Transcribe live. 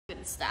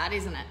good start,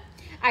 isn't it?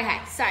 Okay,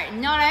 so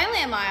not only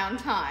am I on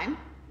time,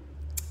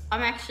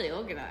 I'm actually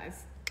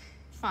organised.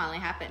 Finally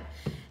happened.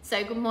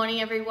 So good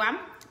morning, everyone.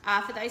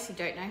 For those who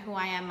don't know who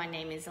I am, my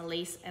name is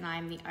Elise and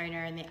I'm the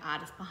owner and the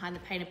artist behind the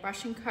Painted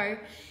Brush & Co.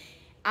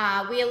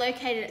 We are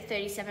located at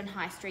 37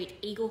 High Street,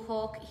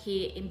 Eaglehawk,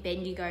 here in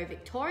Bendigo,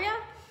 Victoria.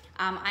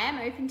 I am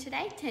open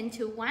today, 10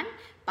 till 1,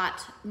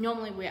 but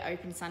normally we're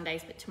open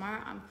Sundays, but tomorrow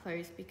I'm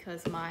closed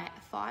because my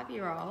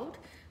 5-year-old,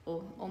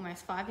 or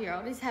almost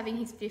 5-year-old, is having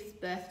his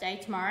 5th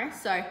birthday tomorrow.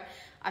 So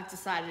I've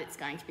decided it's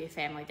going to be a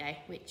family day,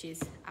 which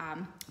is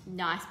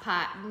nice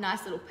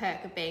little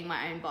perk of being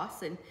my own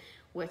boss and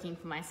working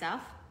for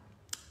myself.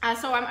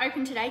 So I'm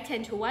open today,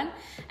 10 till 1,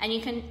 and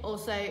you can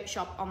also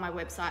shop on my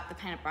website,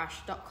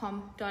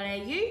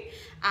 thepaintedbrush.com.au,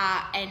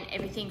 and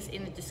everything's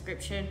in the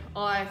description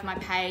all over my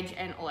page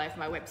and all over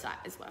my website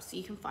as well, so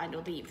you can find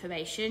all the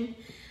information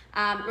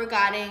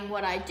regarding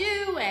what I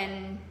do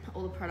and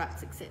all the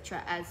products,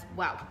 etc. as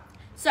well.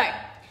 So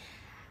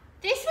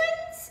this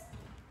one's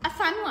a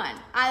fun one.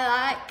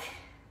 I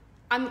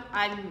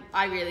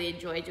really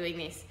enjoy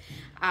doing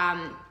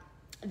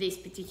this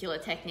particular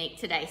technique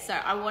today. So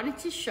I wanted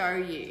to show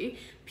you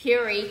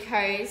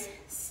Pureco's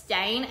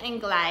Stain and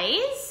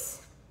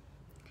Glaze.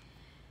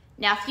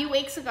 Now, a few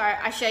weeks ago,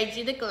 I showed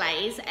you the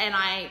glaze, and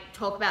I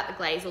talk about the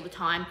glaze all the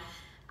time.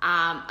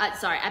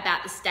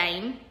 About the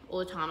stain all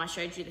the time. I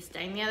showed you the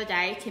stain the other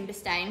day, Timber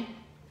Stain.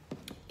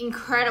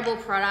 Incredible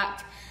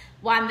product,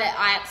 one that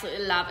I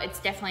absolutely love. It's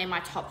definitely in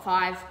my top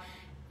 5.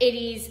 It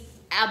is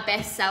our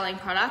best-selling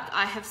product.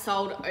 I have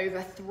sold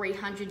over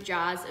 300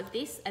 jars of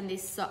this, and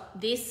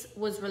this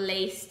was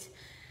released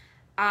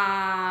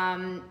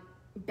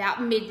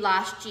about mid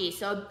last year,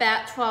 so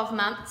about 12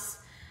 months.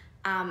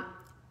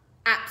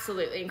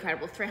 Absolutely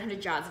incredible.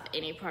 300 jars of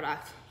any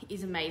product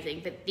is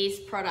amazing, but this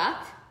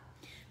product,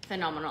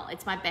 phenomenal.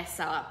 It's my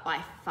bestseller by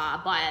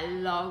far, by a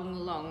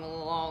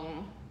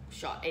long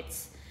shot.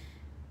 It's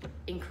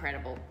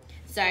incredible.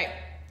 So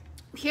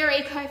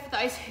Pureco, for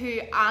those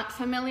who aren't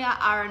familiar,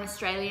 are an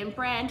Australian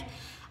brand.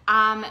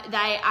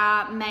 They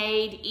are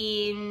made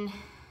in,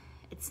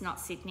 it's not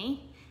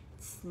Sydney,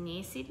 it's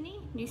near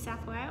Sydney, New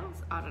South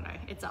Wales. I don't know,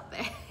 it's up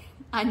there.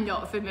 I'm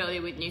not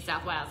familiar with New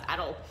South Wales at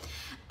all.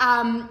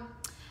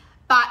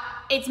 But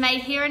it's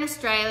made here in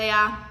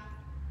Australia.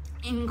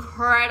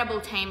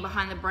 Incredible team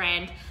behind the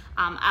brand.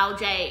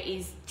 LJ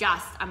is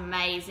just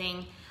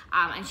amazing.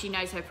 And she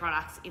knows her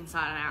products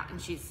inside and out,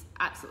 and she's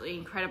absolutely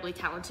incredibly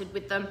talented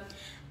with them.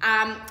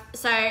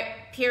 So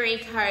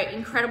Pureco,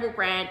 incredible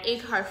brand,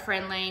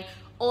 eco-friendly,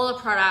 all the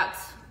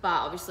products, but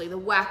obviously the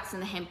wax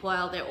and the hemp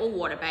oil, they're all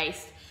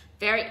water-based,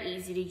 very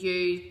easy to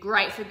use,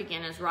 great for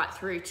beginners right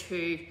through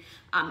to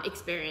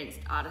experienced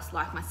artists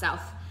like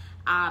myself.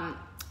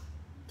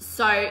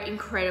 So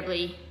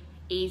incredibly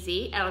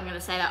easy, and I'm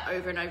gonna say that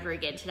over and over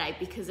again today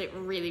because it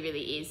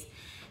really is.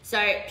 So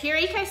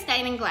Pureco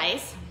Stain and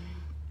Glaze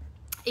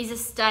is a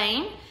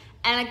stain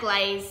and a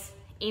glaze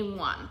in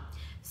one.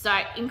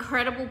 So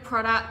incredible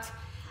product.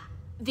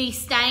 The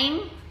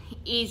stain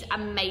is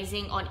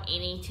amazing on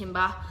any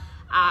timber.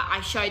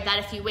 I showed that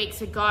a few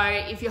weeks ago.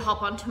 If you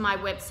hop onto my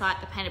website,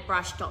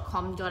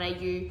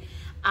 thepaintedbrush.com.au,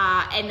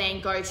 and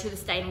then go to the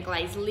stain and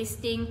glaze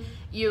listing,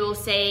 you will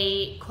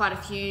see quite a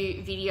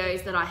few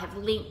videos that I have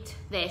linked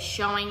there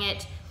showing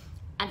it.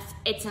 And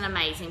it's an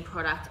amazing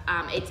product.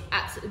 It's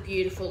absolutely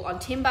beautiful on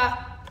timber.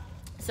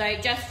 So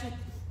just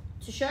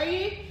to show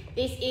you,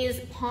 this is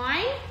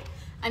pine,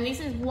 and this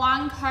is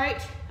one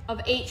coat of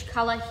each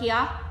color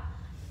here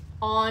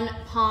on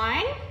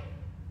pine.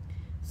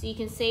 So you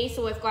can see,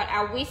 so we've got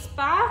our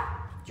Whisper,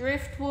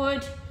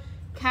 Driftwood,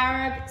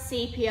 Carob,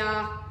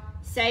 Sepia,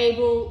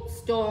 Sable,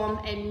 Storm,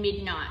 and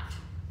Midnight.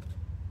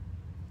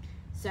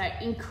 So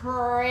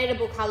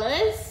incredible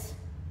colors,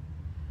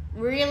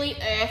 really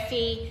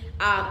earthy,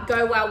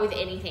 go well with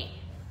anything.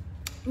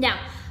 Now,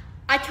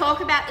 I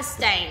talk about the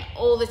stain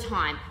all the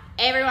time.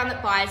 Everyone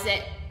that buys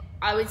it,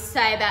 I would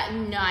say about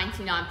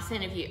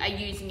 99% of you are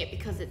using it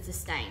because it's a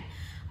stain,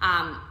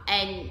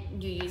 and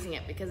you're using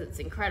it because it's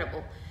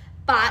incredible.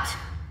 But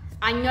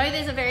I know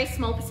there's a very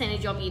small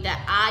percentage of you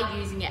that are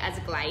using it as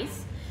a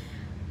glaze,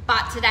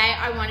 but today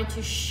I wanted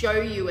to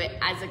show you it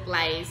as a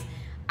glaze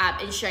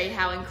and show you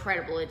how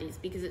incredible it is,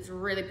 because it's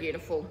really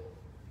beautiful,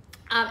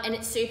 and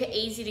it's super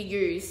easy to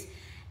use,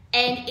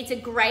 and it's a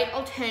great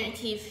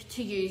alternative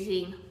to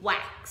using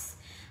wax.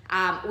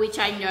 Which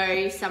I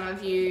know some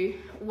of you,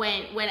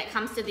 when it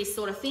comes to this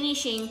sort of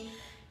finishing,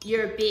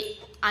 you're a bit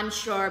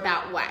unsure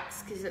about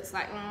wax, because it's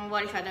like,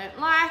 what if I don't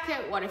like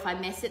it? What if I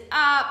mess it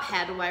up?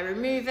 How do I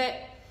remove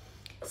it?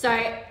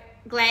 So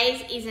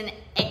glaze is an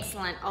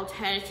excellent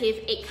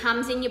alternative. It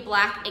comes in your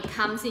black, it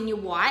comes in your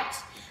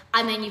white,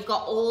 and then you've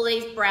got all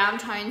these brown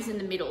tones in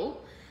the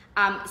middle.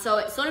 So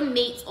it sort of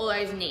meets all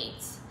those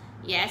needs.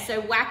 Yeah,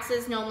 so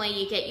waxes, normally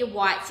you get your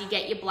whites, you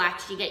get your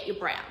blacks, you get your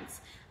browns.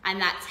 And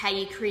that's how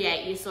you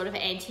create your sort of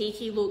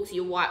antique-y looks,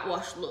 your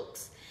whitewash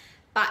looks.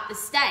 But the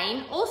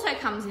stain also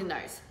comes in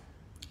those.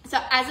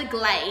 So as a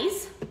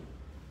glaze,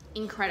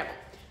 incredible.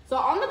 So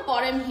on the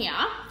bottom here,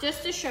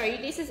 just to show you,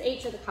 this is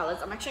each of the colours.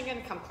 I'm actually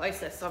going to come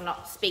closer so I'm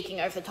not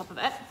speaking over the top of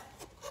it.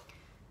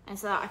 And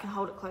so that I can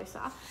hold it closer.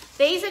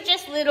 These are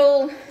just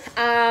little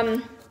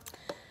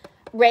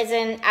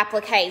resin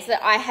appliques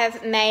that I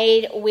have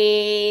made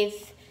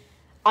with,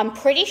 I'm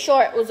pretty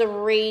sure it was a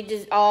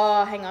redesign.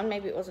 Oh, hang on,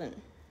 maybe it wasn't.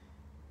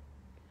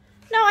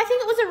 No, I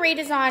think it was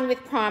a redesign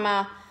with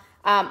primer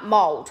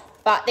mould.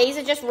 But these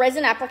are just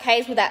resin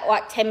appliques with that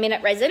like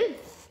 10-minute resin.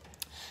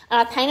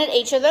 And I painted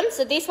each of them.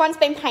 So this one's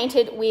been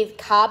painted with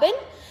carbon,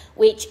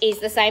 which is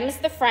the same as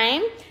the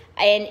frame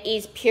and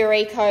is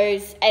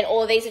Pureco's, and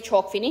all of these are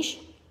chalk finish,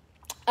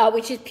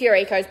 which is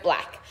Pureco's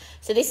black.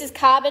 So this is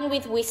carbon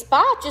with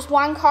Whisper, just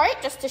one coat,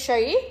 just to show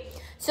you.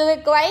 So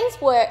the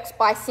glaze works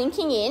by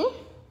sinking in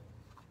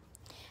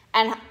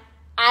and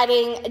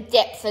adding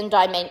depth and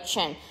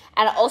dimension.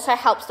 And it also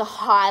helps to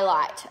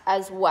highlight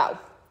as well.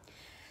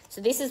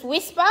 So this is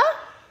Whisper.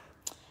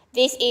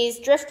 This is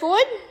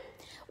Driftwood,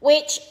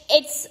 which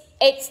it's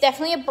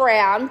definitely a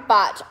brown,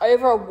 but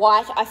over a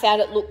white, I found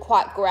it looked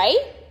quite grey.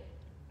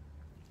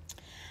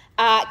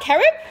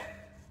 Carob.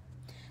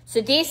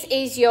 So this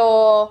is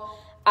your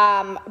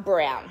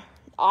brown.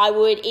 I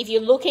would, if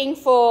you're looking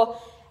for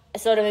a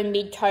sort of a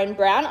mid-tone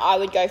brown, I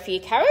would go for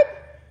your Carob.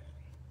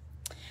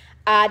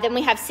 Then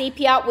we have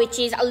Sepia, which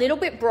is a little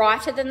bit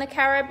brighter than the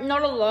Carob,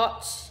 not a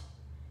lot,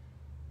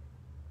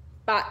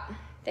 but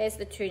there's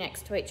the two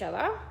next to each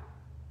other.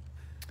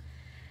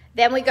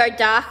 Then we go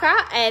darker,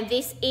 and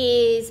this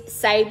is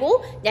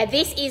Sable. Now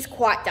this is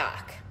quite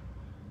dark.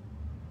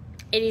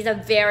 It is a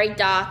very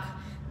dark,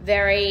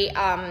 very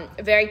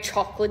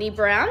chocolatey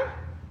brown.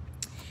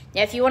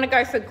 Now if you want to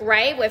go for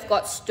grey, we've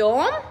got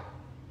Storm.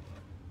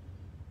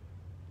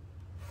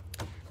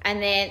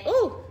 And then,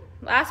 ooh,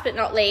 last but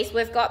not least,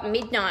 we've got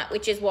Midnight,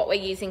 which is what we're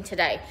using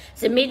today.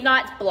 So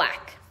Midnight's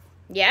black,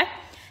 yeah?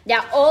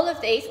 Now all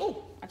of these, ooh,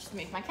 I just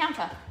moved my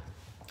counter.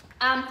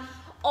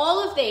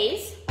 All of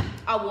these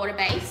are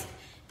water-based.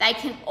 They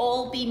can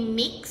all be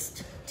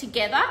mixed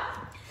together.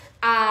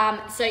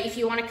 So if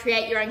you want to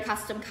create your own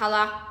custom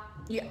colour,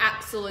 you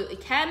absolutely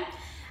can.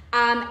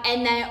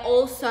 And they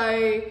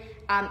also,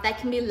 they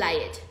can be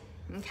layered,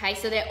 okay?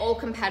 So they're all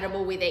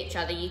compatible with each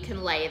other. You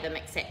can layer them,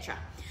 etc.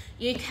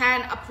 You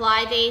can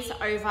apply these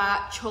over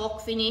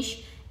chalk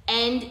finish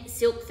and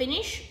silk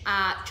finish.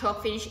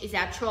 Chalk finish is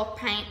our chalk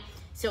paint.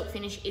 Silk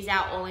finish is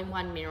our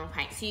all-in-one mineral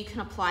paint. So you can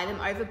apply them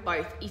over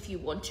both if you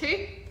want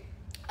to.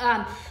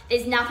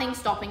 There's nothing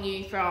stopping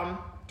you from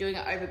doing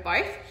it over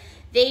both.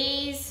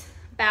 These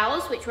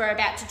bells, which we're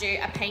about to do,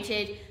 are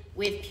painted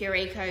with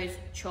Pureco's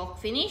chalk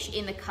finish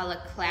in the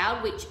colour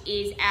Cloud, which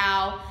is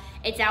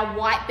it's our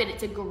white, but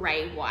it's a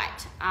grey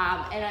white.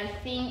 And I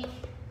think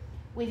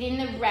within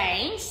the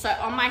range, so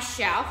on my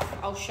shelf,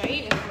 I'll show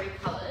you the three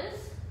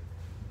colours.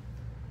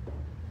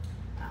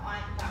 That one,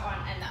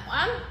 and that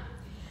one.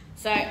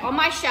 So on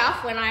my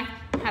shelf, when I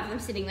have them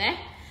sitting there,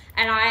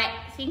 and I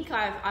think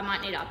I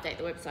might need to update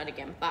the website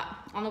again, but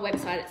on the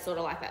website it's sort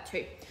of like that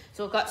too.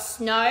 So we've got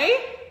Snow.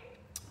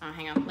 Oh,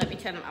 hang on, let me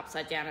turn them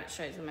upside down, it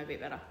shows them a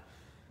bit better.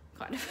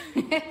 Kind of.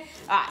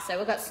 Alright, so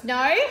we've got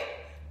Snow,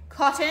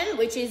 Cotton,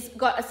 which is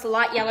got a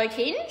slight yellow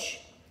tinge.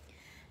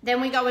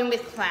 Then we go in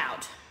with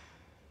Cloud.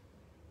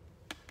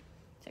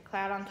 So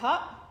Cloud on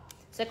top.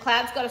 So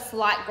Cloud's got a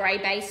slight grey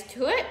base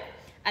to it.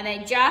 And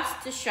then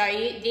just to show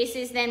you, this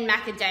is then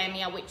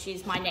Macadamia, which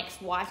is my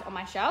next white on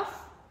my shelf.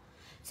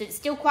 So it's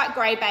still quite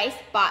grey based,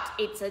 but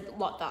it's a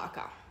lot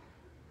darker.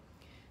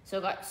 So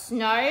we've got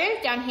Snow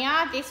down here.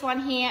 This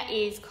one here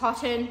is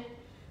Cotton.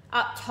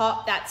 Up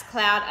top, that's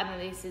Cloud, and then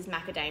this is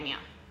Macadamia.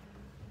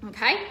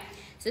 Okay,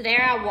 so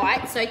they're our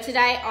whites. So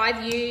today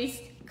I've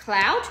used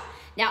Cloud.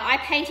 Now I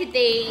painted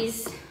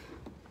these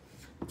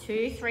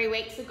 2-3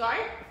 weeks ago.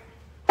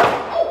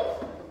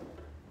 Oh!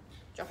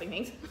 Dropping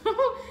things.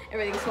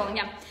 Everything's falling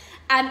down.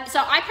 So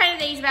I painted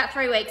these about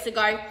 3 weeks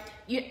ago.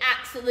 You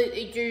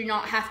absolutely do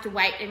not have to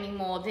wait any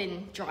more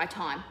than dry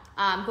time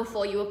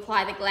before you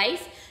apply the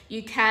glaze.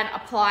 You can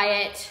apply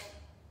it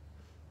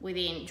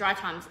within dry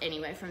times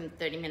anywhere from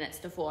 30 minutes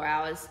to 4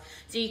 hours.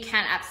 So you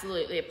can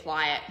absolutely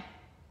apply it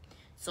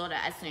sort of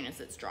as soon as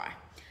it's dry.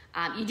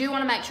 You do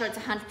want to make sure it's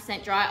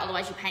 100% dry,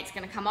 otherwise your paint's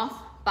going to come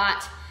off,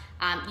 but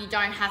you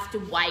don't have to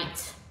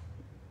wait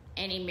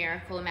any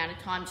miracle amount of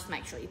time. Just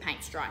make sure your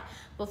paint's dry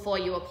before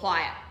you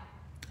apply it.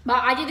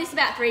 But I did this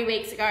about 3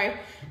 weeks ago,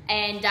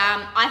 and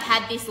I've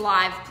had this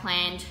live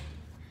planned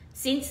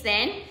since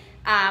then,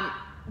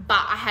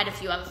 but I had a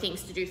few other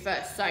things to do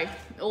first, so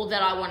all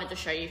that I wanted to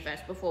show you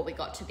first before we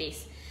got to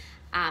this.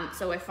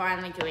 So we're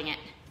finally doing it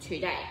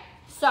today.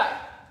 So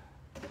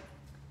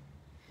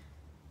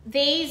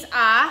these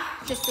are,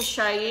 just to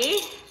show you,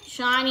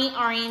 shiny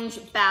orange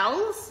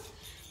bells.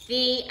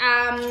 The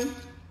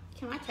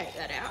can I take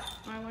that out,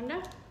 I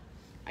wonder?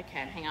 I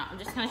can, hang on. I'm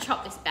just going to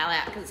chop this bell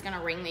out because it's going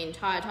to ring the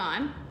entire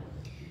time.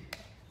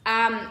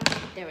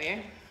 There we go.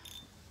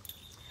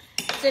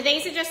 So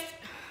these are just,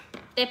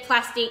 they're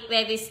plastic.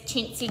 They're this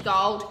chintzy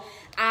gold.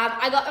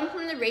 I got them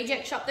from the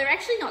reject shop. They're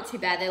actually not too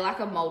bad. They're like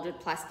a molded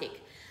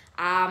plastic.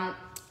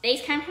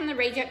 These came from the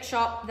reject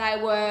shop.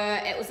 It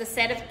was a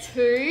set of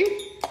 2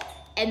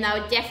 and they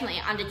were definitely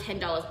under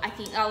 $10. I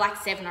think they were like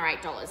 $7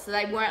 or $8, so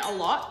they weren't a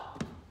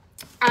lot.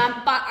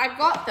 But I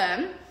got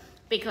them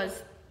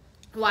because,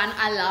 one,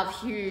 I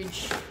love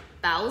huge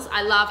bells.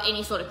 I love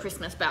any sort of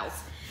Christmas bells.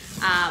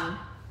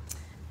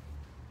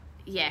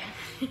 Yeah,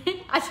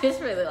 I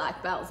just really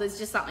like bells. There's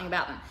just something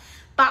about them.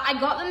 But I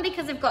got them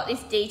because they've got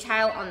this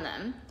detail on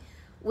them,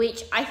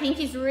 which I think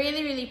is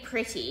really, really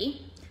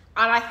pretty.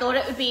 And I thought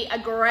it would be a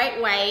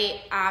great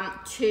way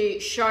to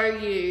show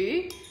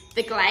you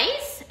the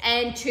glaze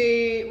and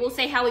we'll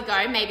see how we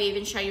go, maybe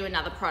even show you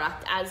another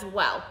product as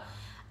well.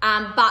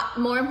 But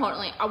more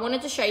importantly, I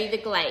wanted to show you the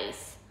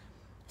glaze.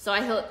 So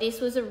I thought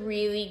this was a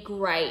really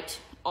great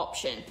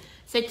option.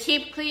 So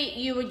typically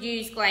you would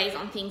use glaze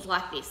on things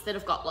like this that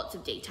have got lots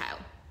of detail.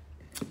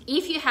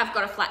 If you have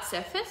got a flat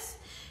surface,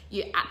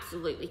 you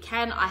absolutely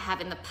can. I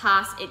have in the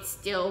past. It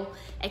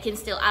can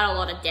still add a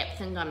lot of depth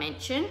and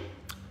dimension,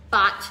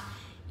 but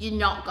you're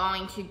not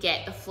going to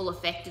get the full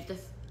effect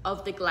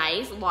of the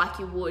glaze like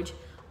you would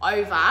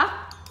over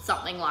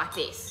something like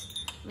this.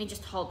 Let me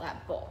just hold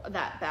that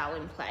bowl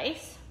in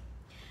place.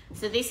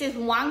 So this is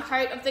one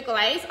coat of the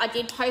glaze. I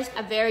did post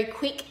a very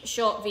quick,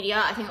 short video.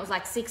 I think it was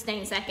like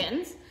 16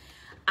 seconds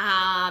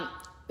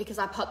because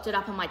I popped it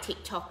up on my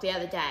TikTok the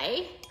other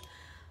day.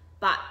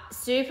 But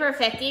super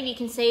effective. You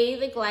can see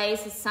the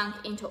glaze has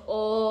sunk into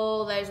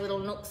all those little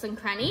nooks and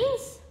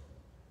crannies.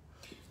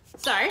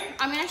 So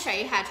I'm going to show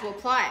you how to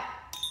apply it.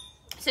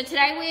 So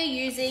today we're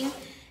using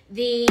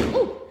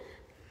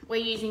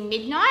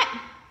Midnight,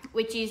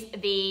 which is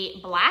the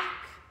black.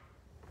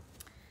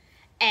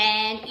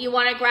 And you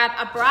want to grab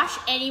a brush,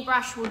 any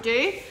brush will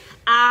do.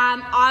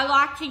 I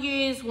like to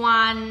use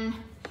one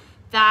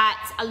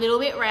that's a little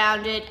bit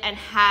rounded and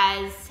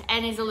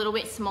is a little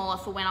bit smaller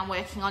for when I'm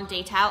working on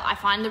detail. I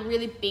find the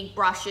really big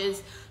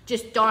brushes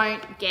just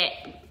don't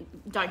get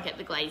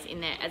the glaze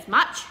in there as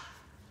much.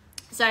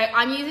 So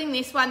I'm using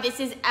this one. This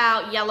is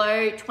our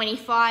yellow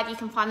 25. You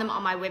can find them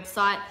on my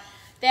website.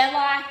 They're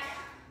like,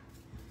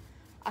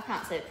 I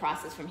can't see the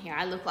prices from here.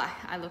 I look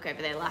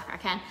over there like I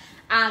can.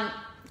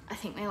 I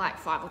think they're like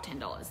 $5 or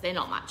 $10. They're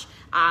not much.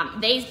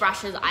 These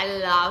brushes I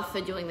love for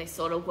doing this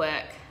sort of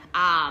work.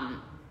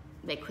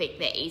 They're quick,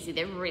 they're easy,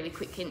 they're really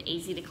quick and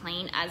easy to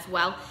clean as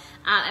well.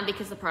 And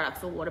because the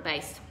products are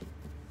water-based,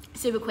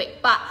 super quick.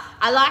 But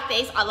I like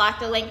these. I like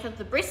the length of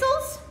the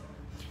bristles.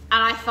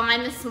 And I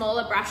find the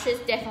smaller brushes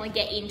definitely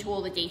get into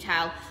all the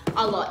detail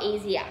a lot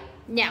easier.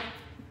 Now,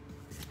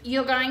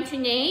 you're going to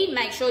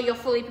make sure you're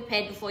fully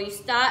prepared before you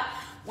start.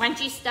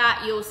 Once you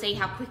start, you'll see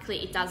how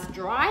quickly it does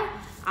dry.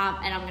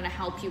 And I'm gonna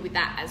help you with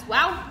that as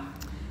well.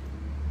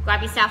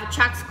 Grab yourself a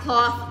Chux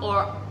cloth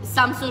or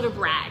some sort of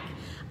rag.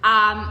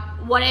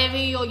 Whatever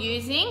you're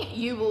using,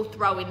 you will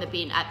throw in the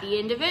bin at the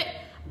end of it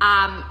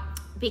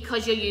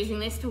because you're using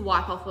this to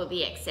wipe off all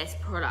the excess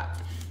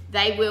product.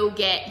 They will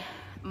get,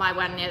 my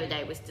one the other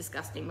day was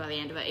disgusting by the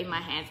end of it, even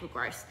my hands were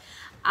gross.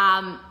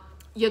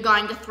 You're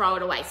going to throw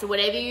it away. So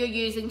whatever you're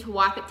using to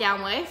wipe it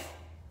down with,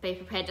 be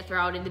prepared to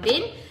throw it in the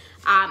bin.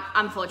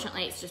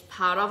 Unfortunately, it's just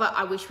part of it.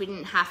 I wish we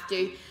didn't have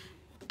to,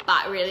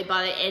 but really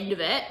by the end of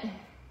it,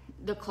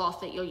 the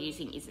cloth that you're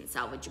using isn't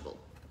salvageable.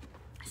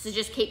 So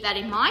just keep that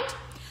in mind.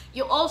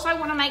 You also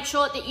want to make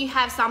sure that you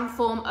have some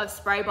form of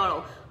spray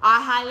bottle.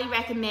 I highly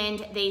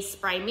recommend these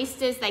spray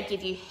misters. They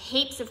give you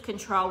heaps of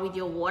control with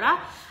your water.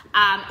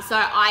 So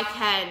I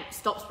can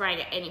stop spraying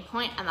at any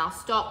point and they'll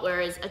stop,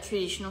 whereas a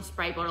traditional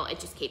spray bottle, it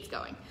just keeps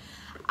going.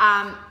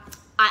 I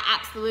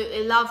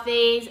absolutely love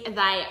these.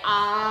 They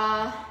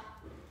are,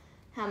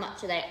 how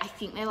much are they? I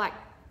think they're like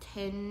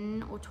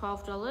 $10 or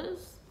 $12.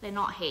 They're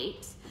not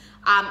heaps.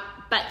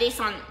 But this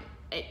one,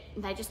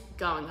 they just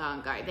go and go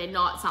and go. They're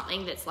not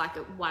something that's like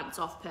a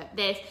once-off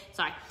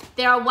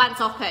they're a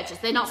once-off purchase.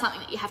 They're not something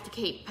that you have to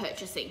keep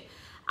purchasing.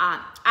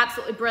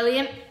 Absolutely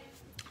brilliant.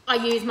 I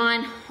use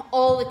mine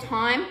all the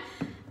time.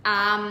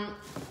 I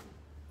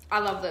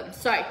love them.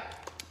 So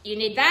you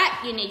need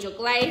that. You need your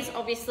glaze,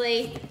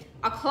 obviously,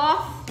 a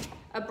cloth,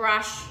 a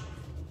brush,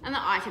 and the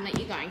item that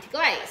you're going to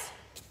glaze.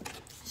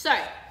 So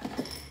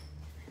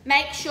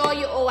make sure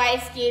you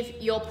always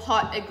give your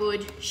pot a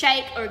good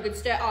shake or a good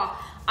stir.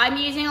 I'm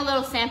using a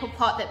little sample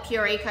pot that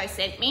Pureco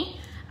sent me.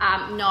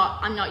 I'm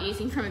not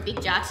using from a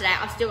big jar today.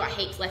 I've still got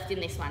heaps left in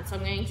this one, so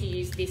I'm going to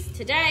use this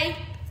today,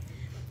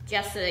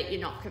 just so that you're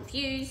not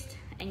confused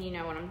and you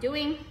know what I'm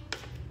doing.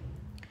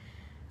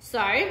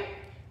 So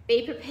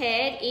be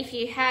prepared. If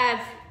you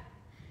have,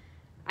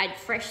 I'd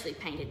freshly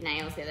painted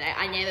nails the other day.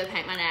 I never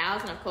paint my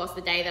nails, and of course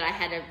the day that I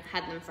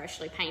had them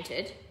freshly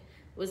painted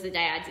was the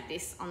day I did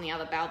this on the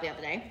other bell the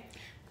other day.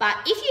 But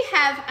if you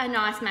have a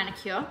nice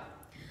manicure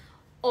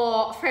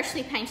or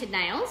freshly painted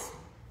nails,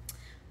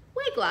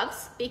 wear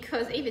gloves,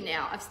 because even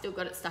now I've still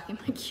got it stuck in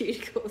my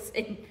cuticles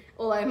and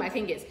all over my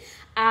fingers.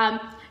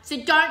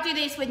 So don't do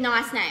this with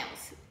nice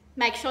nails.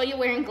 Make sure you're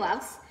wearing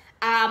gloves.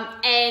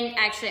 And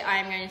actually I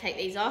am going to take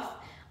these off.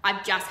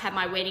 I've just had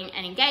my wedding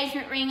and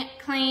engagement ring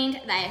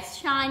cleaned. They are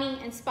shiny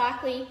and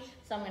sparkly,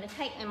 so I'm going to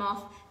take them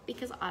off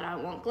because I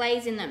don't want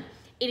glaze in them.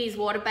 It is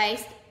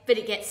water-based. but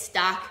it gets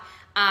stuck.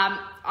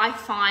 I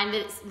find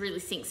that it really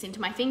sinks into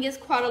my fingers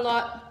quite a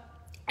lot,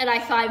 and I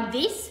find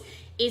this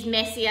is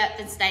messier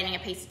than staining a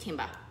piece of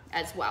timber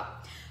as well.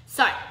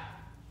 So,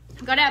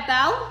 we've got our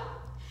bell.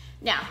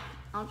 Now,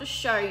 I'll just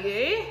show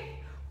you.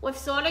 We've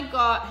sort of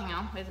got, hang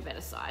on, where's the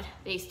better side?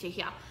 These two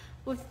here.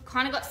 We've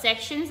kind of got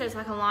sections. There's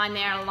like a line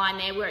there and a line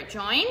there where it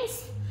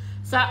joins.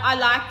 So I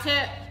like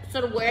to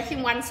sort of work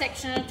in one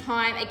section at a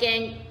time.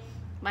 Again,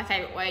 my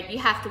favorite word, you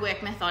have to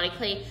work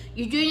methodically.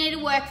 You do need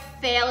to work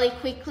fairly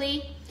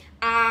quickly.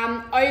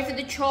 Over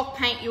the chalk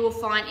paint, you will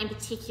find in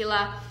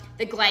particular,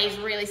 the glaze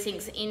really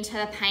sinks into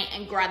the paint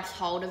and grabs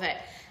hold of it.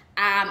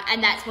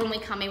 And that's when we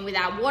come in with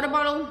our water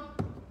bottle.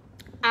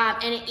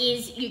 And it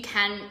is, you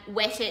can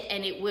wet it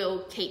and it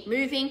will keep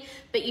moving,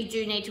 but you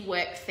do need to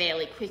work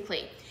fairly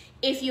quickly.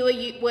 If you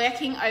are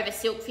working over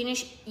silk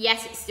finish,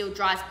 yes, it still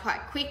dries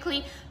quite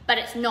quickly, but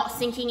it's not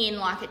sinking in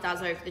like it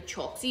does over the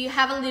chalk. So you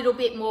have a little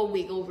bit more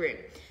wiggle room.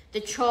 The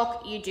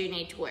chalk, you do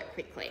need to work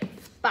quickly,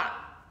 but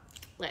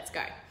let's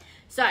go.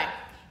 So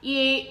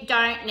you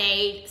don't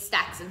need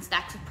stacks and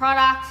stacks of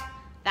product.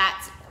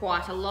 That's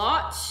quite a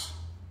lot.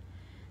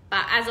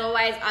 But as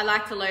always, I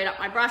like to load up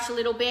my brush a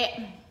little bit.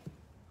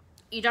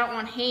 You don't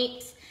want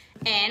heaps.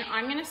 And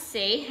I'm gonna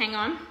see, hang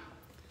on.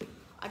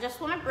 I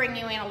just want to bring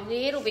you in a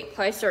little bit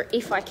closer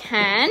if I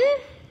can.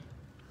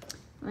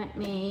 Let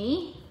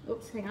me,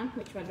 oops, hang on,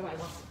 which one do I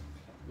want?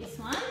 This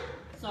one,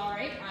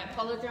 sorry, I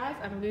apologize.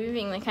 I'm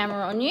moving the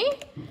camera on you.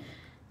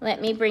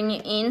 Let me bring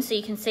you in so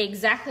you can see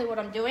exactly what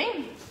I'm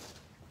doing.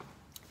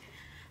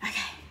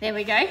 Okay, there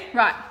we go.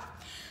 Right,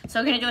 so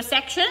we're going to do a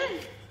section.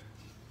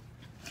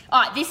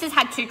 Oh, this has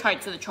had 2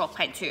 coats of the chalk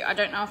paint too. I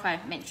don't know if I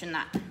mentioned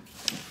that.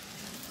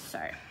 So,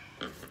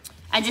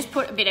 and just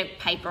put a bit of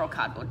paper or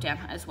cardboard down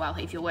as well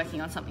if you're working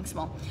on something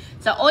small.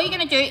 So all you're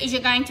going to do is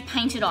you're going to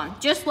paint it on,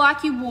 just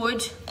like you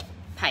would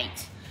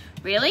paint.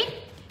 Really,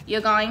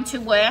 you're going to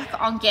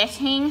work on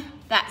getting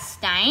that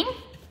stain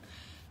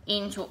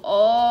into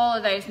all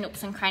of those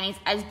nooks and crannies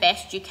as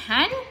best you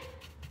can.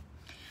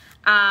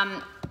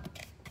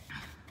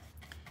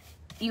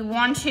 You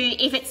want to,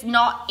 if it's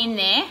not in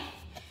there,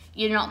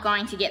 you're not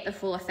going to get the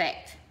full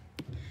effect.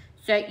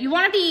 So you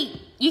want to be,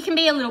 you can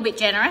be a little bit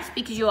generous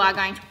because you are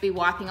going to be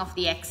wiping off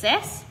the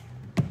excess,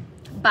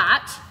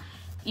 but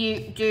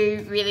you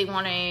do really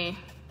want to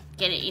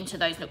get it into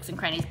those nooks and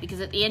crannies because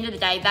at the end of the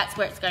day, that's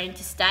where it's going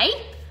to stay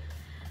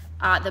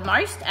the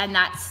most, and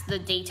that's the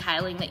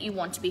detailing that you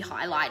want to be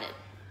highlighted.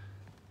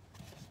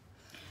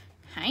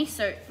 Okay,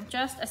 so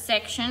just a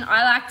section.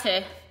 I like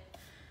to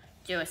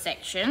do a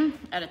section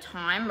at a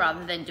time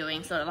rather than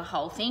doing sort of the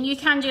whole thing. You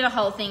can do the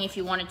whole thing if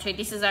you wanted to.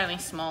 This is only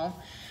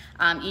small.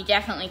 You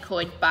definitely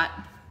could, but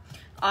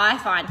I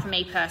find for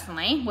me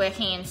personally,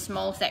 working in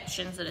small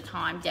sections at a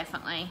time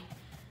definitely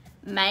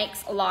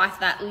makes life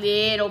that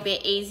little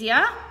bit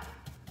easier.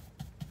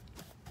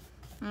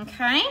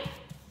 Okay.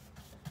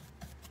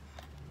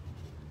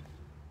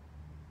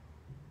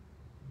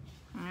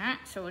 All right,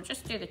 so we'll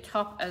just do the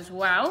top as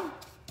well.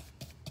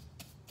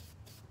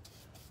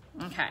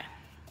 Okay.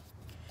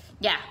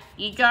 Yeah,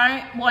 you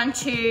don't want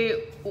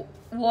to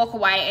walk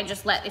away and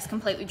just let this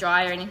completely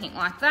dry or anything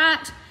like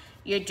that.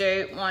 You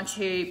do want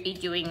to be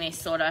doing this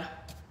sort of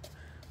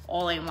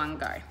all in one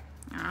go.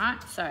 All right,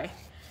 so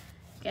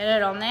get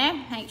it on there.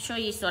 Make sure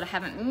you sort of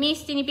haven't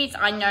missed any bits.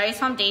 I know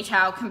some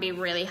detail can be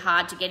really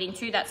hard to get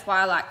into. That's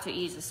why I like to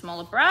use a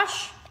smaller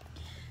brush.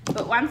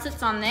 But once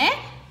it's on there,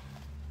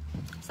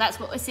 so that's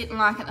what we're sitting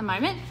like at the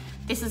moment.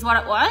 This is what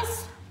it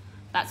was.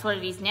 That's what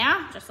it is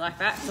now, just like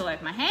that. It's all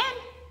over my hand.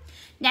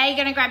 Now you're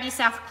gonna grab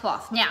yourself a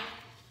cloth. Now,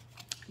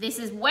 this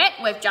is wet,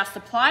 we've just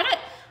applied it.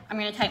 I'm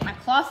gonna take my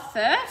cloth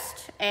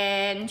first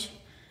and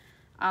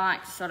I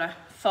like to sort of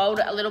fold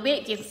it a little bit.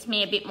 It gives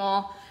me a bit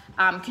more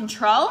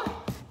control.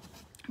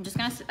 I'm just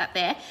gonna sit that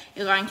there.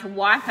 You're going to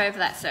wipe over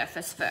that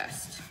surface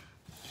first.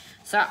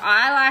 So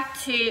I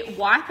like to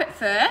wipe it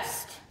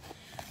first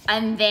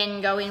and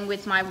then go in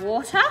with my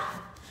water.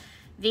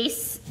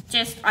 This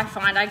just, I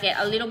find I get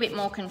a little bit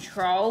more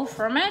control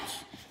from it,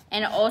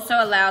 and it also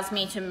allows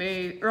me to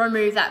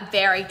remove that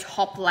very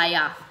top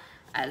layer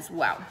as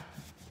well.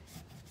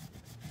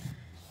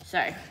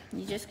 So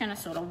you're just gonna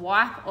sort of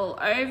wipe all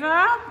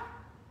over.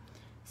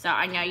 So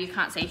I know you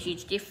can't see a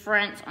huge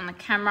difference on the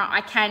camera.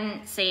 I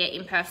can see it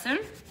in person.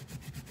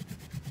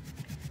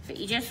 But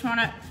you just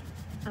wanna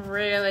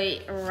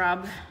really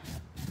rub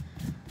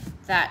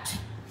that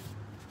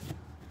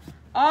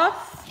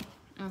off.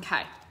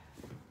 Okay.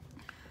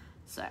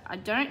 So I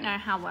don't know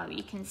how well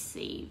you can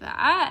see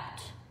that,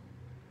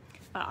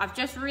 but I've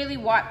just really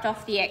wiped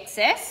off the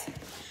excess.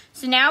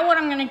 So now what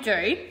I'm gonna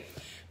do,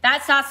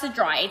 that starts to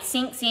dry. It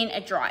sinks in,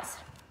 it dries.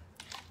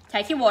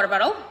 Take your water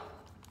bottle,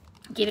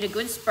 give it a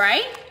good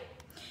spray.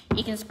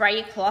 You can spray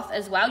your cloth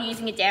as well.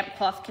 Using a damp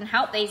cloth can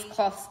help. These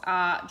cloths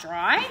are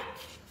dry.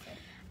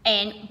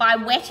 And by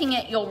wetting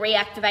it, you're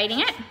reactivating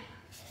it.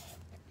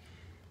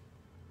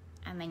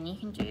 And then you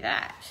can do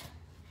that.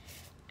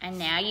 And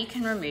now you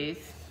can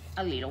remove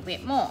a little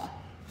bit more.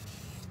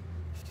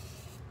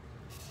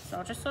 So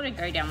I'll just sort of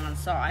go down one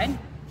side.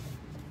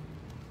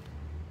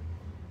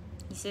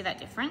 You see that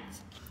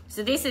difference?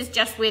 So this is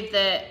just with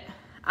the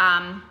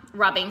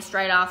rubbing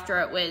straight after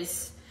it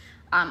was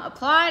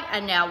applied,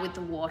 and now with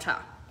the water.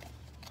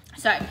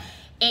 So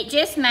it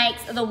just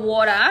makes, the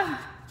water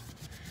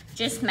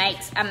just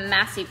makes a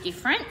massive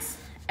difference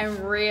and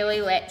really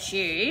lets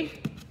you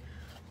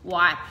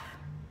wipe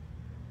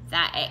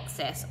that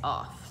excess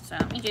off. So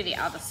let me do the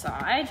other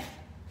side.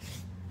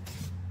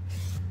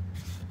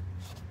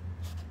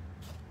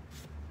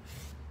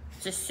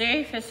 It's just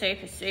super,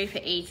 super, super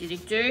easy to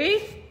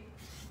do.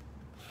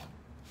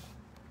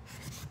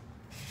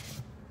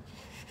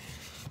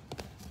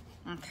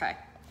 Okay,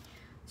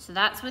 so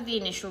that's with the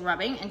initial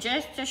rubbing, and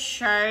just to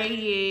show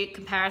you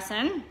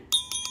comparison.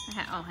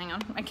 Oh, hang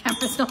on, my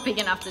camera's not big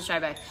enough to show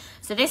both.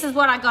 So this is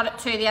what I got it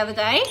to the other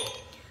day.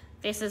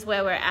 This is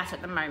where we're at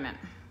the moment.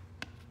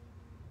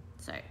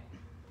 So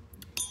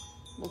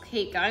we'll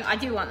keep going. I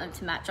do want them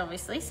to match,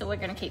 obviously, so we're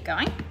going to keep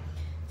going.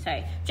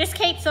 So just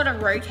keep sort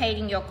of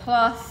rotating your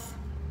cloth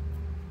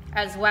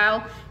as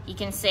well. You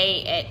can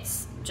see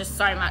it's just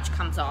so much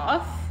comes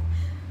off.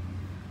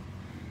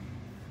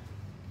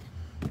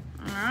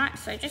 All right,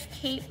 so just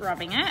keep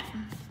rubbing it.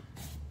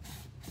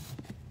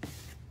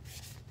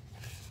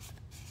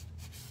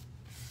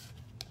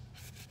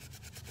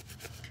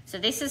 So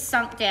this is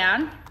sunk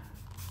down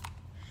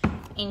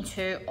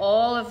into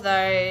all of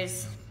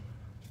those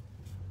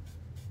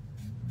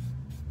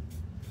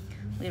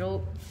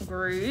little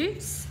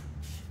grooves.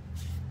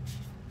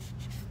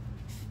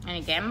 And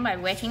again, by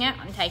wetting it,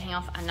 I'm taking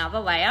off another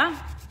layer.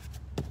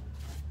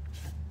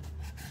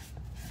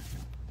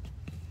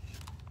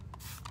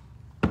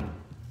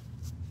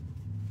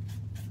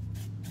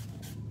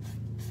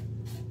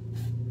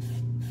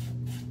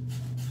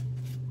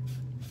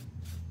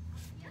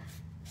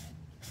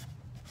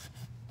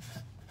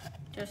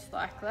 Just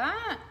like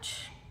that.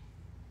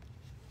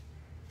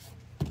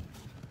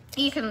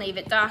 You can leave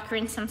it darker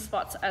in some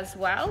spots as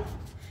well.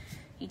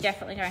 You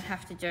definitely don't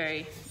have to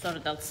do sort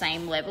of the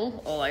same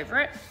level all over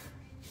it.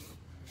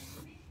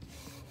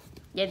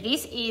 Yeah,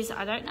 this is,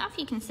 I don't know if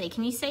you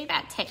can you see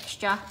that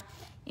texture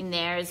in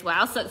there as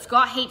well? So it's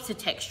got heaps of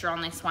texture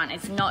on this one.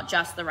 It's not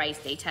just the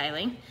raised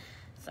detailing.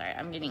 So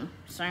I'm getting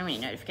so many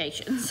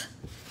notifications.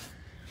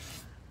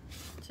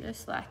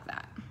 Just like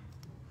that.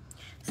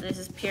 So this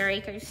is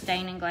Pureco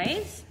Stain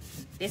Glaze.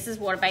 This is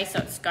water-based, so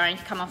it's going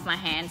to come off my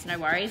hands, no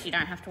worries. You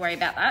don't have to worry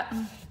about that.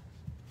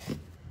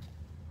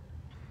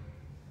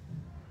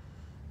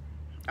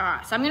 All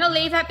right, so I'm gonna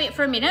leave that bit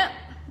for a minute,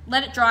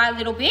 let it dry a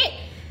little bit,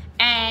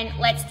 and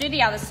let's do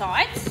the other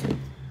sides.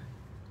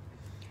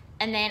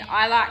 And then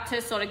I like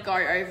to sort of go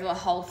over the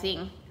whole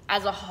thing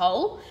as a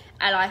whole,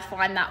 and I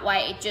find that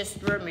way it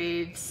just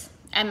removes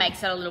and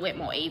makes it a little bit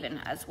more even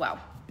as well.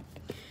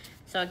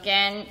 So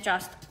again,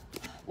 just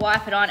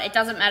wipe it on. It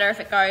doesn't matter if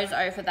it goes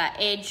over that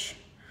edge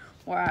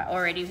where I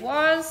already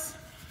was.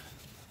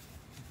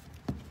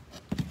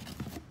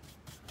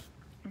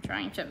 I'm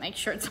trying to make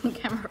sure it's on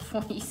camera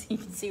for you so you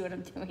can see what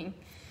I'm doing.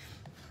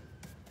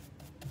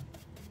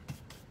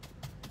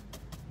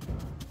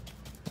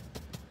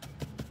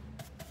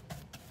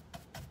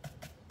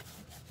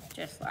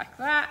 Just like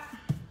that.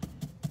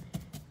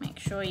 Make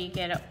sure you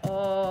get it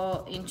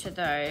all into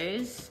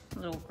those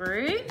little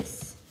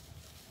grooves.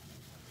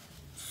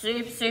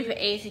 Super, super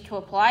easy to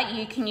apply.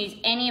 You can use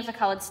any of the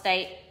coloured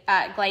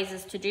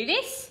glazes to do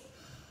this.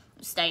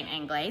 Stain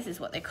and glaze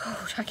is what they're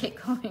called. I keep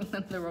calling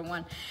them the wrong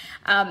one.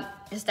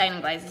 Stain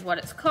and glaze is what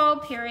it's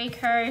called,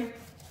 Pureco.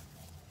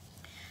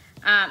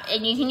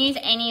 And you can use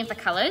any of the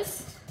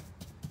colours.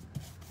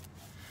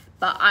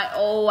 But I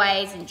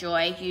always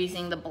enjoy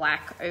using the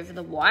black over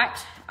the white.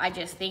 I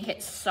just think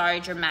it's so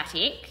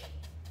dramatic.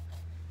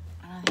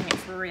 I think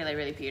it's really,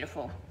 really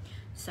beautiful.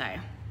 So,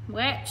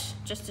 wet,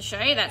 just to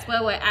show you, that's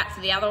where we're at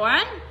for the other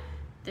one.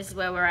 This is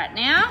where we're at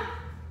now.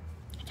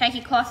 Take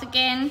your cloth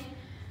again,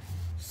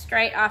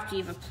 straight after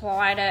you've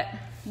applied it,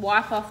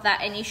 wipe off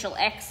that initial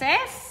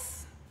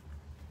excess.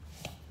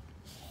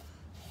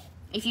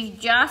 If you've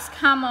just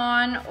come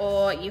on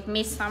or you've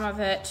missed some of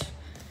it,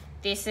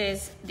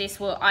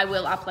 I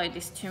will upload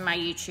this to my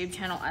YouTube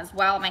channel as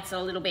well. It makes it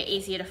a little bit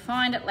easier to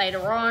find it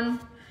later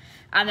on.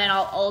 And then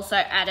I'll also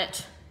add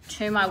it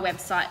to my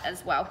website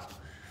as well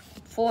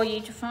for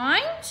you to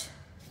find.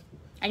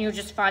 And you'll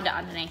just find it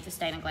underneath the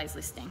Stain and Glaze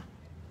listing.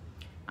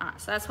 All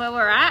right, so that's where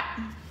we're at.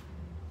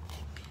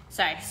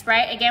 So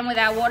spray it again with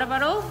our water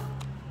bottle.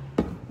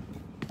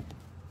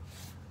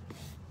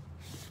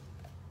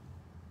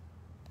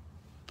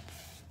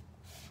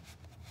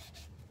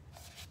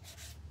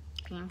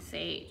 You can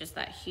see just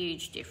that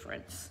huge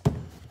difference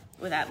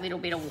with that little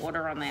bit of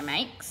water on there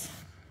makes.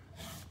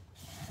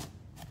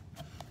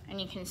 And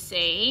you can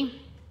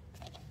see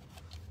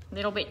a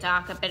little bit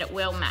darker, but it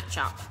will match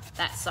up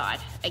that side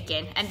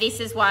again. And this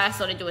is why I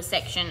sort of do a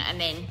section and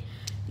then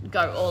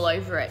go all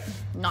over it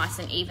nice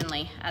and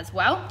evenly as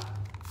well.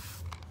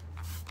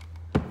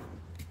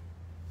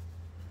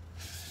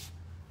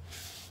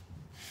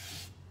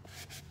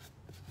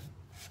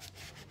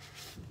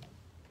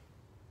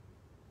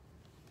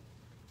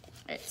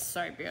 It's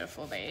so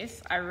beautiful,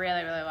 these. I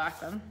really, really like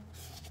them.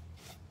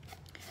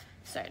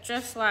 So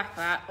just like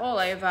that, all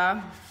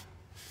over.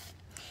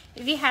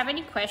 If you have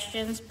any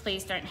questions,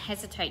 please don't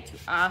hesitate to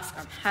ask.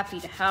 I'm happy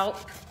to help.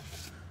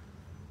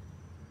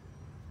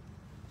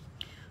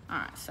 All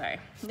right, so a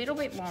little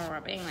bit more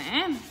rubbing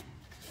there.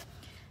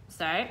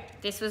 So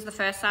this was the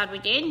first side we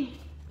did.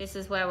 This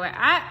is where we're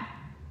at.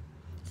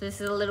 So this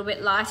is a little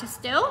bit lighter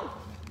still.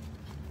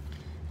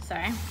 So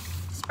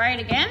spray it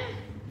again.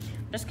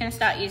 I'm just gonna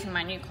start using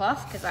my new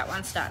cloth because that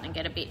one's starting to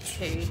get a bit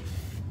too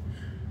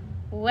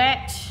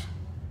wet.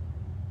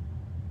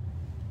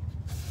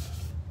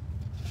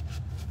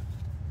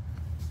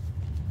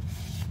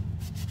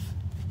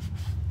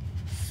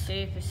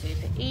 Super,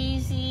 super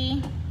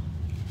easy.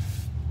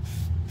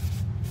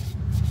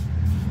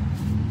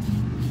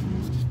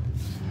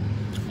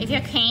 If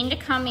you're keen to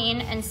come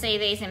in and see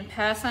these in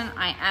person,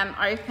 I am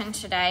open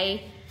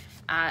today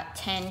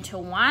 10 to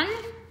 1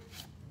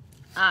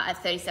 at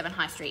 37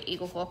 High Street,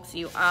 Eaglehawk, so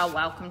you are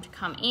welcome to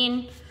come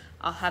in.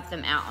 I'll have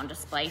them out on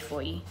display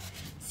for you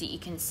so you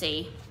can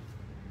see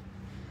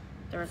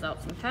the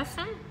results in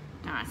person.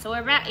 All right, so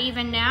we're about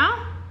even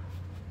now.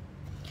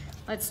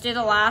 Let's do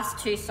the last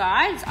two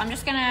sides. I'm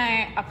just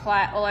gonna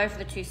apply it all over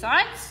the two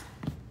sides.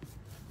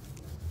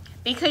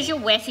 Because you're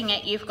wetting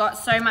it, you've got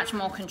so much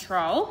more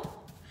control.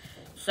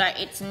 So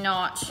it's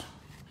not,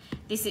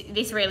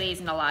 this really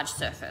isn't a large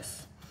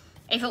surface.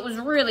 If it was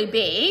really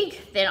big,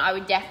 then I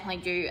would definitely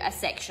do a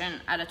section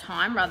at a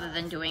time rather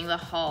than doing the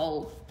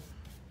whole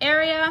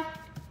area.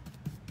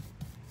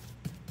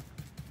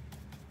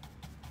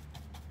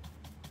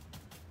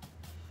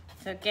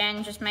 So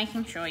again, just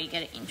making sure you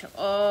get it into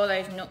all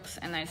those nooks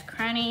and those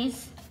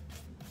crannies.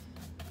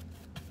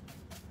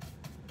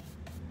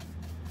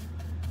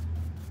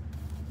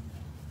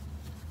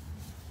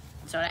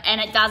 So,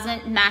 and it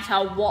doesn't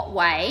matter what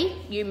way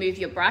you move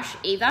your brush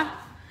either,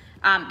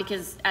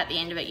 because at the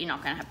end of it, you're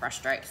not gonna have brush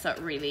strokes. So it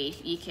really,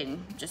 you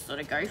can just sort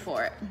of go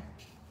for it.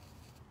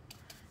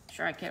 Make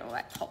sure I get all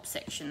that top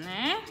section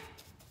there.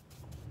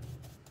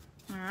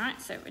 All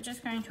right, so we're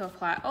just going to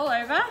apply it all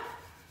over.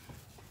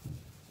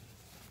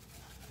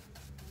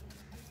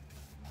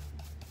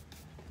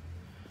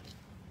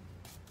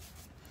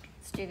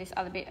 Let's do this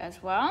other bit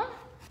as well.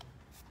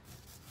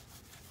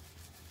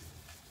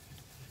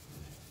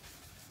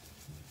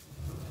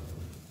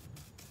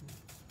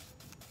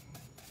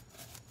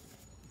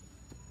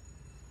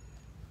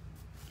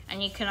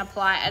 And you can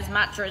apply as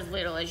much or as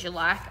little as you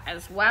like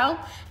as well.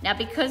 Now,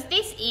 because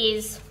this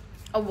is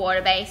a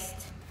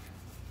water-based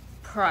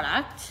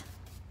product,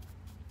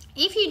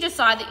 if you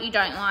decide that you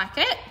don't like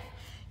it,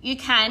 you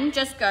can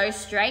just go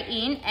straight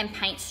in and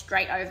paint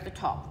straight over the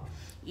top.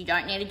 You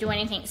don't need to do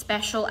anything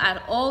special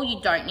at all.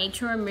 You don't need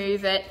to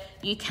remove it.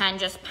 You can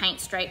just paint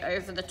straight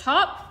over the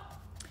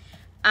top.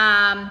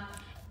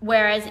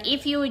 Whereas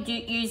if you were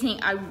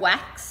using a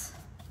wax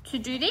to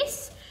do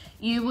this,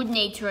 you would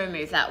need to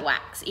remove that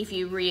wax if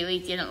you really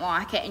didn't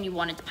like it and you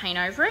wanted to paint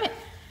over it.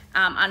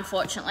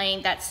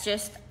 Unfortunately,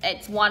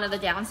 it's one of the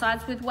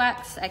downsides with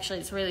wax. Actually,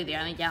 it's really the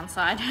only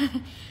downside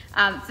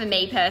for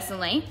me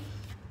personally,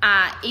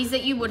 is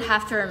that you would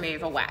have to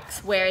remove a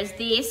wax. Whereas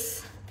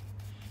this,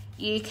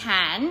 you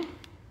can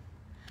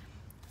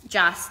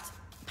just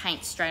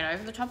paint straight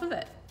over the top of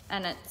it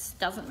and it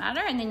doesn't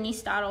matter, and then you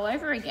start all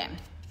over again.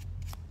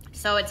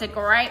 So it's a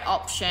great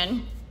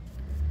option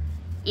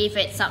if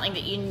it's something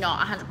that you're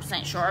not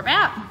 100% sure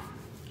about.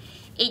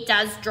 It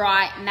does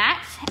dry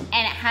matte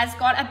and it has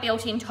got a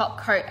built-in top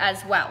coat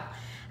as well.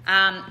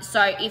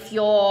 So if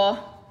you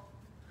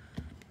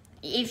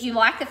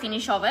like the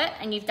finish of it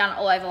and you've done it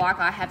all over like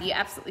I have, you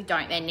absolutely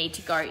don't then need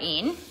to go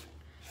in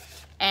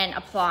and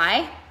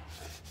apply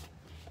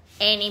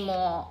any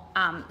more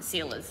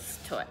sealers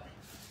to it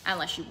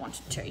unless you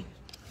wanted to.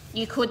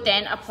 You could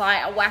then apply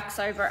a wax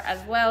over it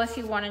as well if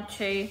you wanted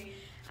to.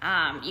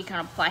 You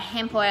can apply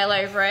hemp oil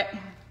over it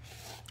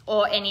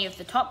or any of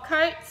the top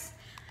coats,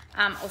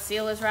 or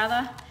sealers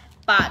rather,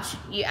 but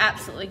you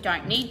absolutely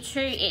don't need to.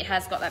 It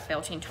has got that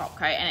built-in top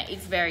coat and it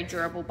is very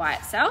durable by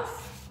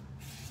itself.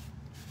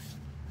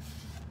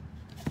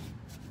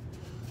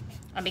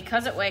 And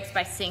because it works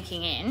by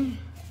sinking in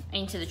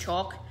into the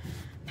chalk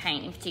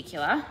paint in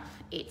particular,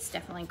 it's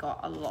definitely got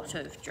a lot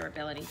of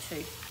durability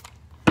too.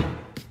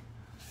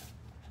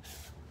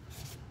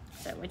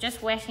 So we're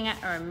just wetting it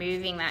and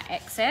removing that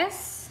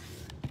excess.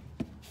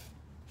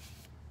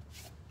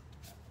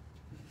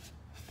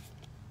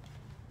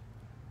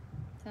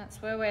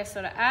 That's where we're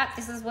sort of at.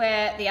 This is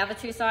where the other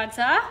two sides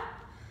are.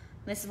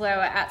 This is where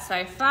we're at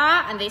so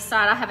far, and this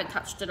side I haven't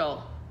touched at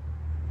all.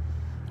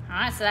 All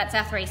right, so that's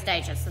our 3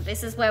 stages. So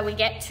this is where we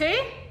get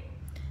to,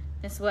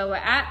 this is where we're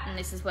at, and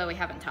this is where we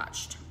haven't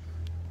touched.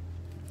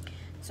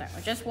 So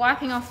we're just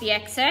wiping off the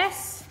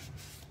excess.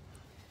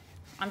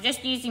 I'm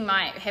just using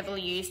my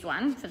heavily used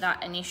one for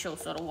that initial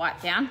sort of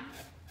wipe down,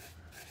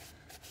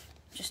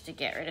 just to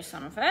get rid of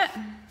some of it.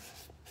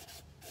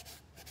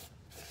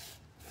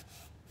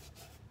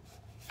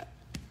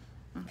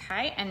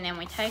 Okay, and then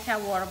we take our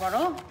water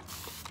bottle,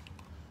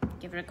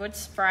 give it a good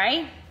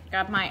spray,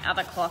 grab my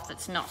other cloth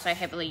that's not so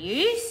heavily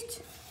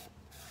used,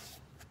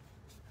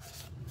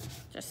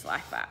 just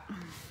like that.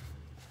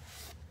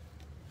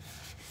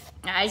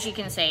 Now, as you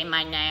can see,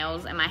 my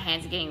nails and my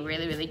hands are getting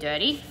really, really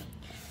dirty.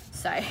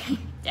 So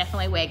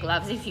definitely wear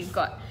gloves if you've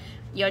got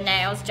your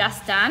nails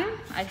just done.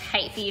 I'd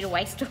hate for you to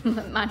waste all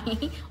the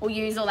money or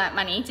use all that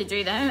money to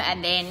do them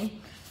and then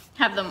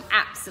have them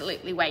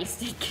absolutely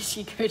wasted because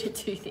you go to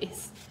do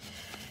this.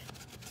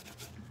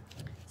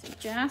 So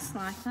just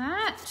like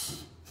that.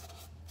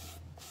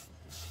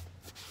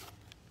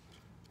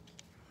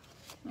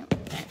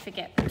 Don't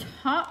forget the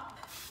top.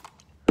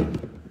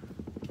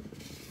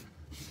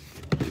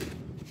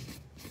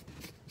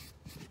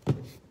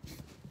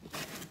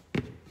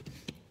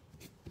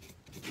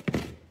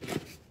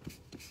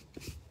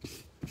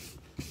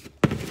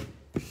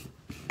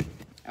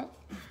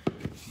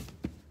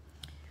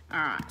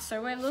 Alright,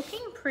 so we're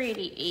looking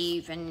pretty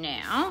even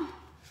now.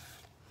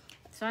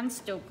 This one's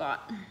still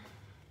got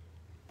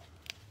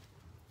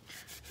a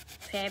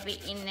fair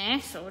bit in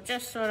there, so we'll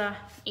just sort of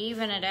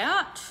even it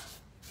out.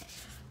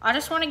 I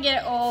just want to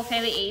get it all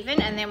fairly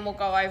even and then we'll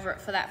go over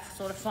it for that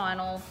sort of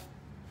final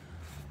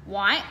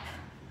wipe.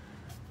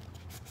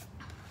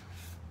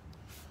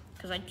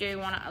 Because I do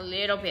want it a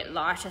little bit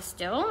lighter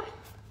still.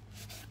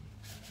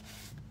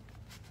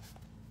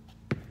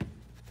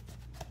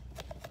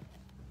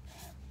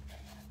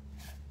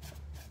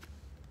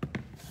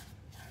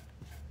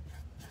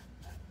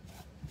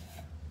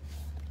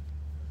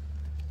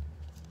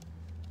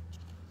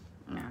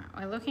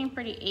 We're looking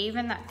pretty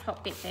even. That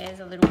top bit there is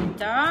a little bit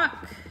dark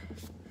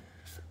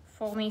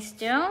for me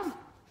still.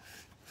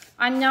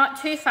 I'm not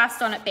too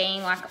fussed on it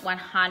being like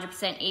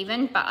 100%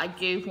 even, but I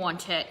do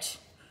want it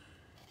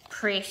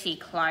pretty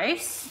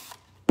close.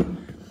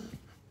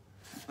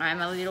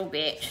 I'm a little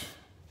bit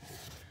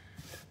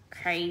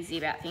crazy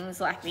about things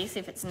like this.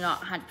 If it's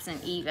not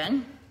 100%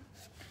 even,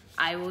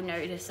 I will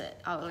notice it.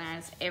 I will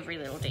notice every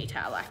little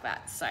detail like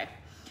that. So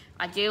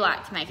I do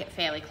like to make it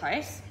fairly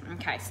close.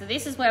 Okay, so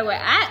this is where we're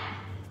at.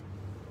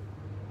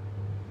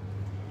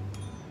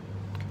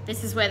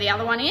 This is where the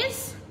other one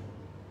is.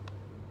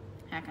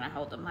 How can I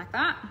hold them like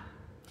that?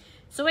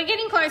 So we're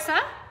getting closer.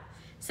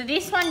 So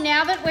this one,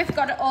 now that we've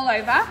got it all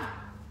over,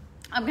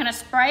 I'm gonna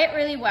spray it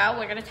really well.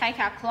 We're gonna take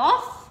our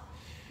cloth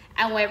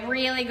and we're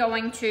really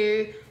going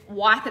to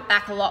wipe it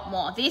back a lot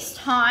more. This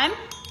time,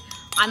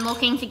 I'm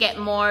looking to get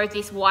more of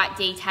this white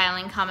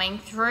detailing coming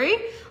through.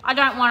 I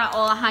don't want it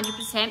all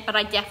 100%, but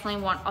I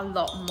definitely want a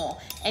lot more.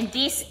 And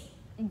this,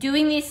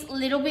 doing this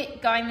little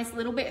bit, going this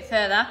little bit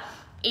further,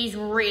 is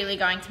really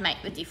going to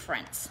make the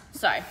difference.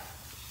 So, I'm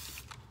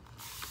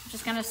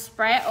just gonna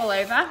spray it all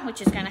over, which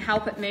is gonna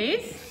help it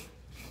move.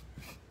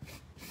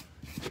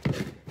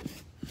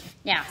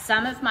 Now,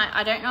 some of my,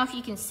 I don't know if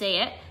you can see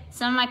it,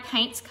 some of my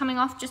paint's coming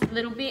off just a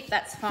little bit.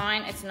 That's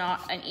fine, it's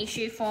not an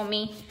issue for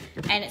me.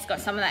 And it's got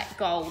some of that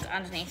gold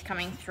underneath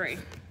coming through.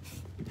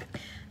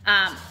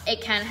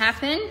 It can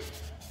happen.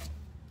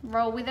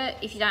 Roll with it.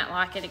 If you don't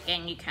like it,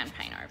 again, you can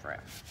paint over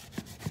it.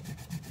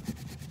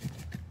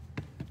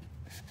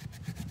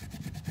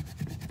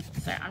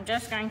 So I'm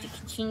just going to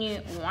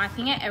continue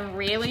wiping it and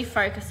really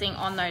focusing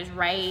on those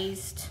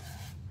raised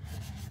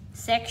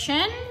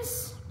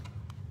sections.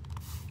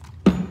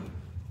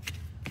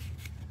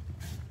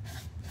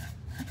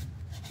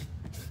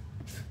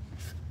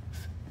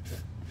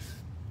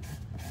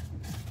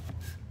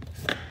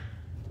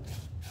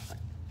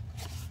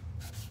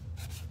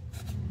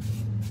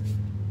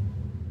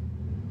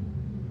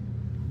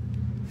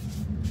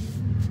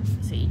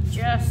 So you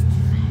just,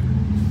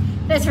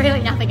 there's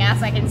really nothing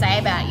else I can say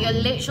about it. You're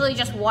literally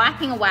just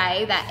wiping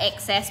away that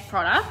excess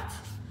product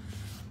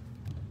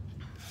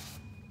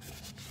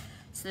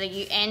so that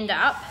you end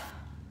up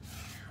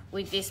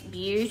with this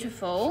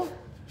beautiful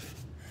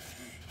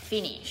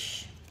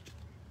finish.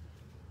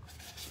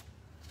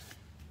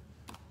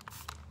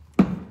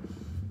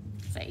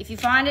 So if you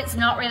find it's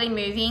not really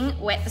moving,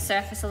 wet the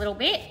surface a little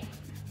bit.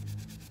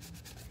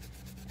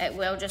 It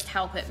will just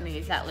help it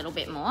move that little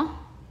bit more.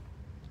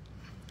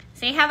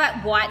 See how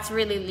that white's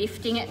really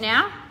lifting it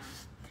now?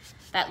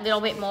 That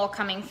little bit more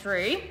coming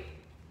through.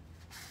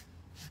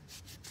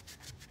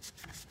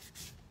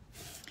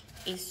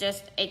 It's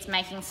just, it's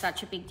making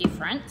such a big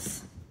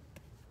difference.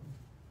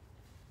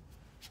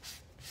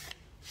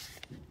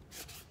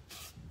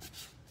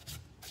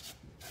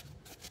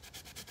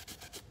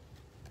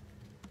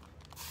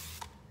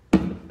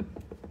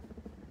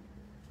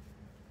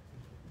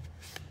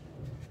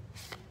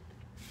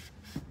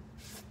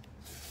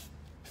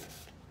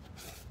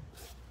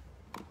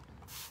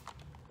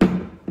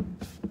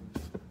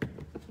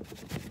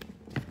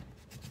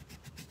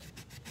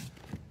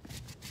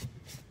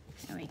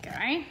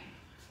 Okay.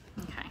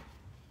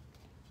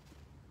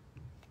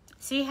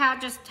 See how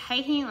just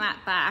taking that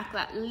back,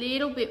 that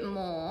little bit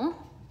more,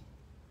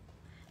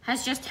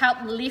 has just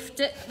helped lift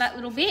it that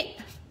little bit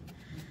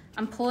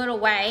and pull it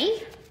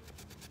away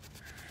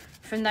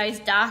from those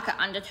darker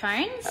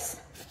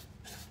undertones.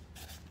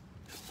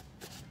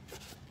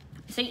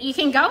 So you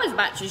can go as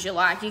much as you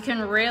like. You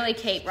can really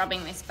keep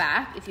rubbing this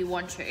back if you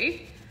want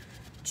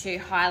to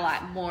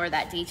highlight more of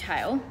that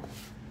detail.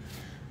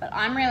 But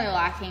I'm really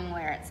liking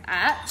where it's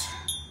at.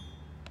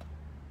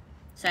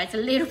 So it's a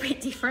little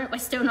bit different. We're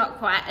still not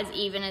quite as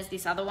even as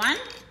this other one.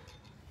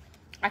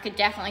 I could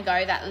definitely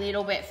go that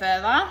little bit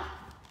further.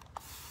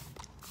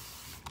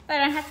 They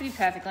don't have to be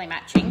perfectly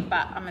matching,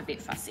 but I'm a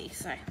bit fussy,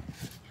 so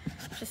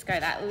just go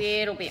that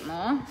little bit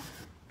more.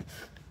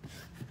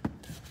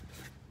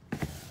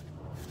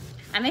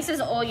 And this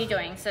is all you're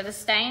doing. So the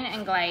stain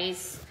and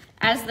glaze,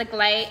 as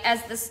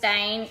the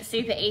stain,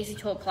 super easy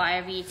to apply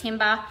over your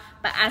timber,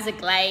 but as a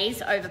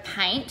glaze over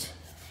paint,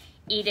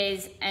 it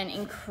is an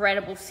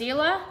incredible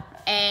sealer,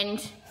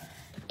 and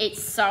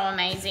it's so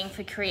amazing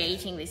for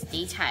creating this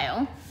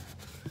detail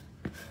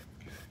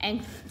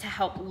and to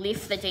help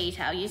lift the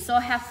detail. You saw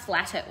how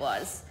flat it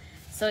was.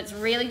 So it's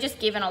really just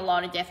given a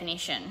lot of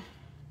definition.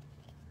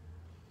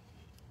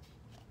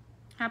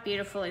 How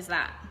beautiful is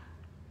that?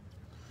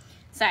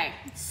 So,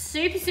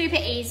 super, super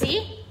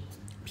easy.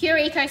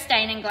 Pureco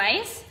Stain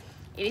Glaze.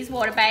 It is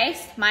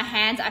water-based. My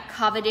hands are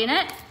covered in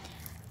it.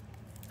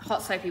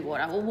 Hot soapy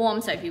water, or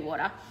warm soapy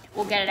water.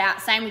 We'll get it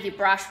out. Same with your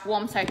brush,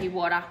 warm soapy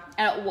water,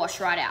 and it'll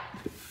wash right out.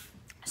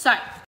 So,